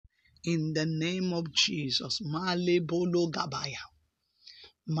In the name of Jesus. Male bolo gabaya.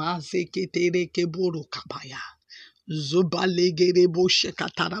 Mazeketere keboro kabaya. Zubalegere bo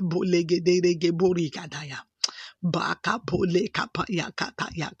shekatara bolegedere gebori kadaya. Baka bole kapaya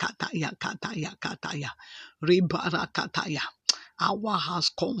kataya kataya kataya kataya. Ribara kataya. Hour has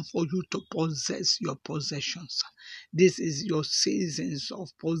come for you to possess your possessions. This is your seasons of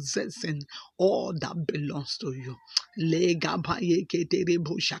possessing all that belongs to you. Le gabaye ketere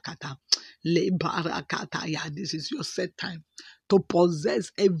bo shakata. Le barakataya. This is your set time to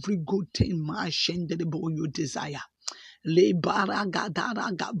possess every good thing you desire. Le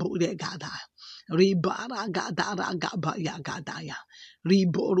baragadara gabure gada. Ribaragadara gabaya gadaya.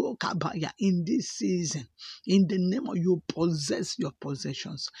 Riboro kabaya. In this season, in the name of you possess your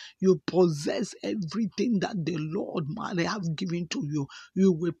possessions. You possess everything that the Lord might have given to you.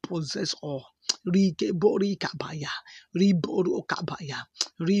 You will possess all. Rikebori kabaya. Riboro kabaya.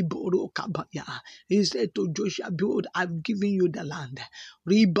 Riboro kabaya. He said to Joshua, behold, I've given you the land.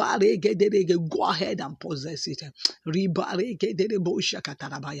 Go ahead and possess it.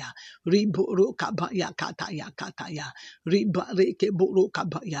 Riboro kabaya kataya kataya. Ribareke boro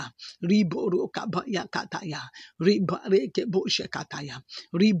kabaya. Riboro kabaya kataya. Ribareke boshe kataya.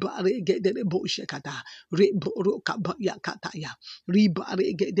 Ribareke dere boshe kata. Riboro kabaya kataya.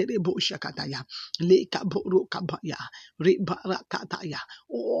 Ribareke dere boshe kataya. Leka boro kabaya. Ribara kataya.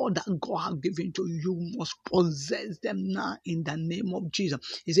 All that God has given to you, you must possess them now in the name of Jesus.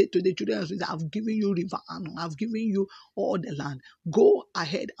 He said to the children of Israel, I've given you river and I've given you all the land. Go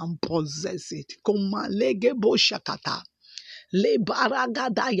ahead and possess it. Komalege boshakata.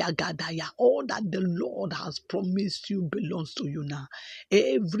 Lebaragadaya gadaya. All that the Lord has promised you belongs to you now.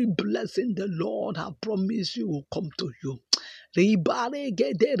 Every blessing the Lord has promised you will come to you. Ribare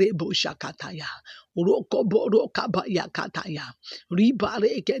gedere boshakataya. Rokoboro kabaya kataya.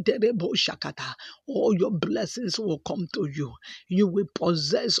 Ribare gedere boshakata. All your blessings will come to you. You will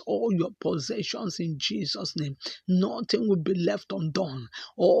possess all your possessions in Jesus' name. Nothing will be left undone.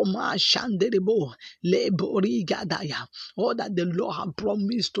 Oh my shanderebo lebori gadaya. All that the Lord has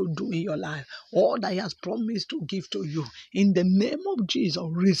promised to do in your life, all that He has promised to give to you, in the name of Jesus,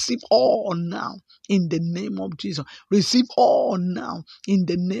 receive all now. In the name of Jesus, receive all now. In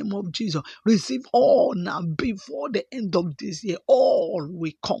the name of Jesus, receive all now. Before the end of this year, all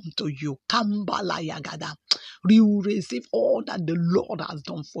will come to you. Kambala yagada. You will receive all that the Lord has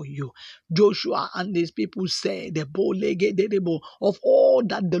done for you. Joshua and his people said, of all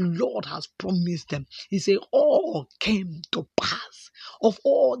that the Lord has promised them, He said, all came to pass. Of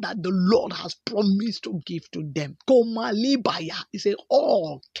all that the Lord has promised to give to them, Komalibaya, He said,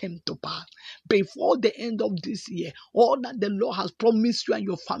 all came to pass. Before the end of this year, all that the Lord has promised you and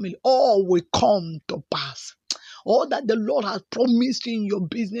your family, all will come to pass. All that the Lord has promised in your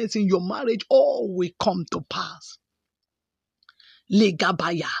business, in your marriage, all will come to pass.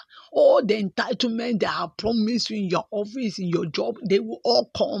 Legabaya. All the entitlement that are promised you in your office, in your job, they will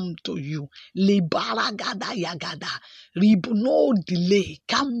all come to you. Libaragada yagada. No delay.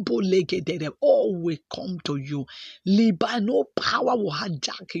 Kambo legedere. All will come to you. No power will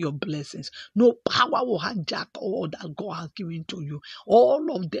hijack your blessings. No power will hijack all that God has given to you.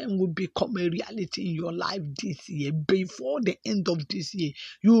 All of them will become a reality in your life this year. Before the end of this year,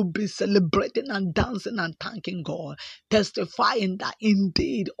 you will be celebrating and dancing and thanking God, testifying that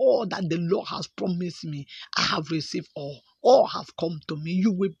indeed all that the Lord has promised me, I have received all. All have come to me.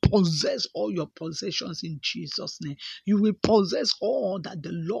 You will possess all your possessions in Jesus' name. You will possess all that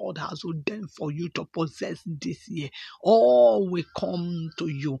the Lord has ordained for you to possess this year. All will come to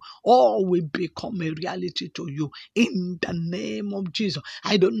you. All will become a reality to you in the name of Jesus.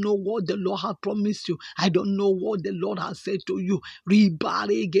 I don't know what the Lord has promised you. I don't know what the Lord has said to you.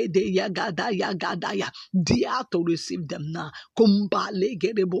 Dare to receive them now.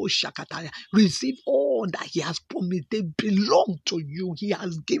 Receive all that He has promised. They belong to you. He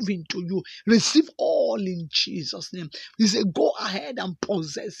has given to you. Receive all in Jesus' name. He said, go ahead and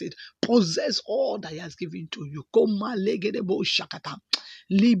possess it. Possess all that He has given to you.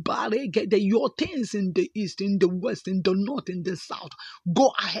 Your things in the east, in the west, in the north, in the south.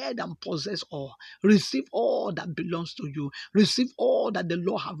 Go ahead and possess all. Receive all that belongs to you. Receive all that the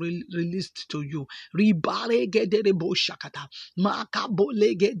Lord has released to you.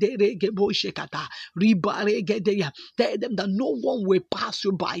 Tell them that no one will pass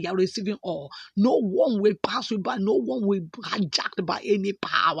you by. You're receiving all. No one will pass you by. No one will be hijacked by any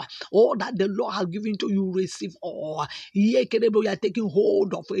power. All that the Lord has given to you, receive all. You are taking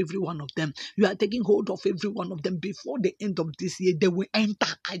hold of every one of them. You are taking hold of every one of them. Before the end of this year, they will enter.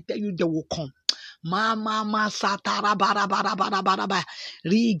 I tell you, they will come. Mama satara bara bara bara bara bara.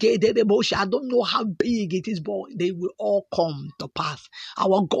 I don't know how big it is, but they will all come to pass.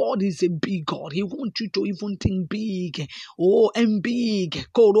 Our God is a big God. He wants you to even think big. Oh, and big.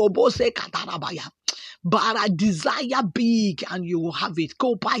 Korobose katarabaya. But I desire big and you will have it.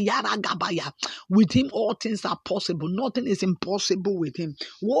 Kopayara gabaya. With him, all things are possible. Nothing is impossible with him.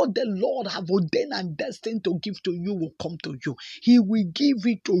 What the Lord have ordained and destined to give to you will come to you. He will give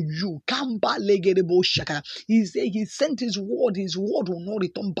it to you. Kamba legerebo shaka. He said he sent his word will not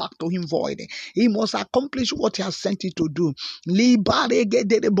return back to him void. He must accomplish what he has sent it to do. Libare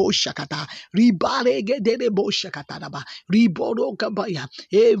gederebo shakata. Ribare gederebo shakataraba. Riboro kabaya.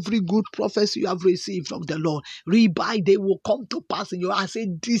 Every good prophecy you have received of the Lord, rebuy, they will come to pass in your. I say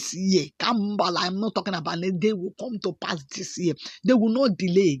this year. Kambala, I'm not talking about it. They will come to pass this year. They will not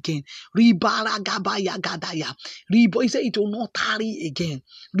delay again. Ribara gabaya gadaya. Ribo, he said it will not tarry again.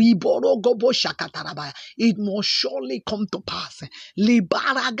 Riboro gobo shakatarabaya. It must surely come to pass.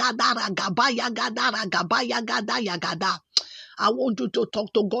 Libara gadara gabaya gadara gabaya gadaya gada. I want you to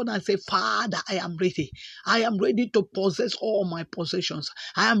talk to God and say, Father, I am ready. I am ready to possess all my possessions.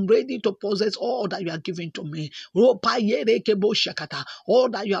 I am ready to possess all that you are giving to me. All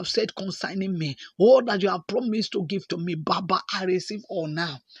that you have said concerning me. All that you have promised to give to me. Baba, I receive all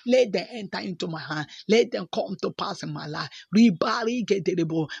now. Let them enter into my hand. Let them come to pass in my life. Ribari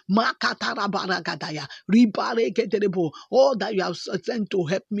geterebo. Makatarabarakataya. Ribari geterebo. All that you have sent to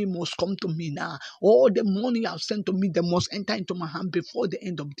help me must come to me now. All the money you have sent to me, they must enter into my hand before the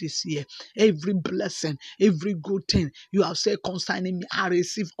end of this year. Every blessing, every good thing you have said concerning me, I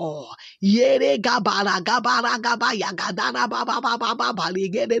receive all. Yere gabara gabara gabaya gadara baba baba baba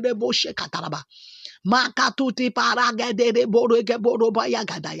ligere de boshe kataraba. Makatuti paragade de boreke borobaya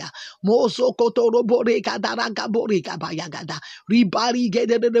gadaya. Moso kotoro boreka daraga boreka bayagada. Ribari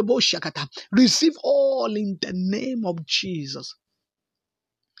gede de boshe kata. Receive all in the name of Jesus.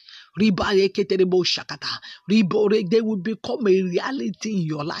 They will become a reality in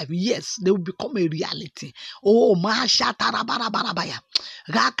your life. Yes, they will become a reality. Oh, mashatarabarabaya.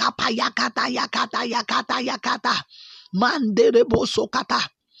 Rakapaya kata yakata yakata yakata. Manderebo sokata.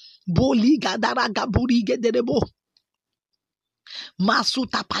 Boli gadara gaburi gederebo.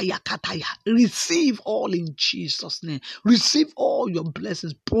 Masutapayakataya. Receive all in Jesus' name. Receive all your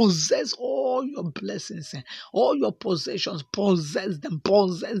blessings. Possess all your blessings. All your possessions. Possess them.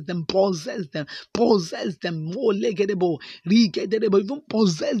 Possess them. Possess them. Possess them. More legerebo. Even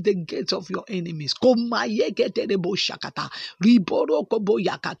possess the gates of your enemies. Komayeketerebo shakata. Riboro kobo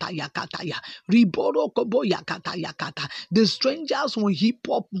yakata yakataya. Riboro kobo yakata yakata. The strangers will heap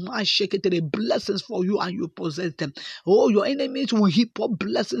up the blessings for you and you possess them. Oh, your enemies will heap up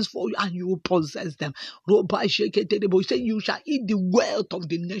blessings for you and you will possess them. He said, you shall eat the wealth of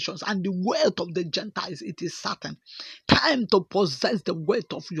the nations and the wealth of the Gentiles. It is certain. Time to possess the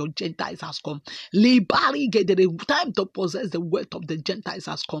wealth of your Gentiles has come. Time to possess the wealth of the Gentiles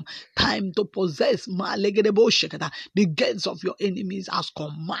has come. Time to possess the gates of your enemies has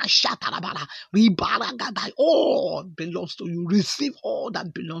come. All belongs to you. Receive all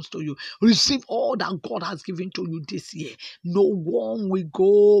that belongs to you. Receive all that God has given to you this year. No one will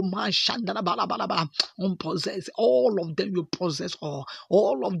go unpossessed. All of them you possess all.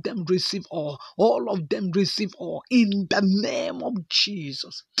 All of them receive all. All of them receive all. In the name of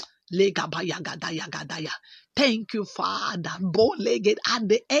Jesus. Thank you, Father. Bow-legged. At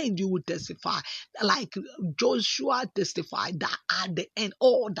the end, you will testify. Like Joshua testified that at the end,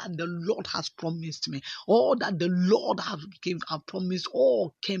 all that the Lord has promised me, all that the Lord has promised,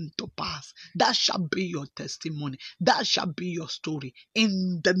 all came to pass. That shall be your testimony. That shall be your story.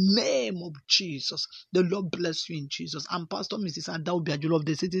 In the name of Jesus. The Lord bless you in Jesus. I'm Pastor Mrs. Adaobiajulo of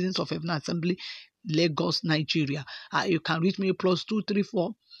the Citizens of Heaven Assembly, Lagos, Nigeria. You can reach me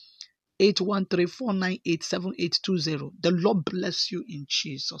 +234 813-498-7820. The Lord bless you in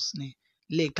Jesus' name.